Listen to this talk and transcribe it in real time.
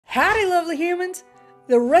Howdy, lovely humans!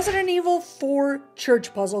 The Resident Evil 4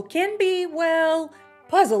 church puzzle can be, well,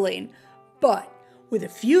 puzzling, but with a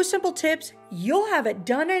few simple tips, you'll have it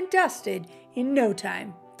done and dusted in no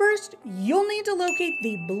time. First, you'll need to locate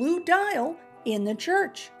the blue dial in the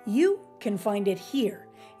church. You can find it here,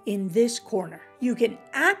 in this corner. You can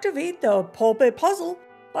activate the pulpit puzzle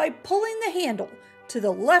by pulling the handle to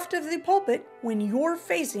the left of the pulpit when you're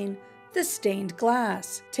facing the stained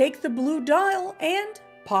glass. Take the blue dial and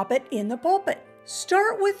pop it in the pulpit.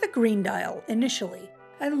 Start with the green dial initially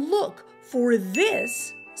and look for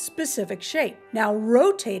this specific shape. Now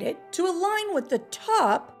rotate it to align with the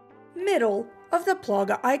top middle of the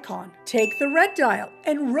plaga icon. Take the red dial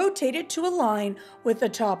and rotate it to align with the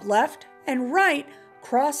top left and right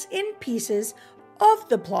cross in pieces of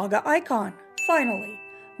the plaga icon. Finally,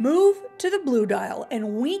 move to the blue dial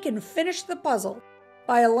and we can finish the puzzle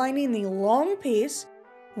by aligning the long piece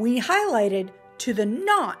we highlighted to the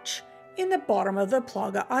notch in the bottom of the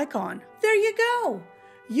plaga icon. There you go!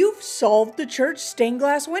 You've solved the church stained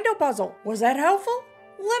glass window puzzle. Was that helpful?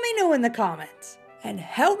 Let me know in the comments. And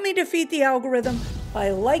help me defeat the algorithm by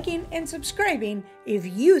liking and subscribing if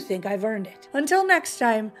you think I've earned it. Until next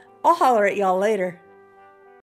time, I'll holler at y'all later.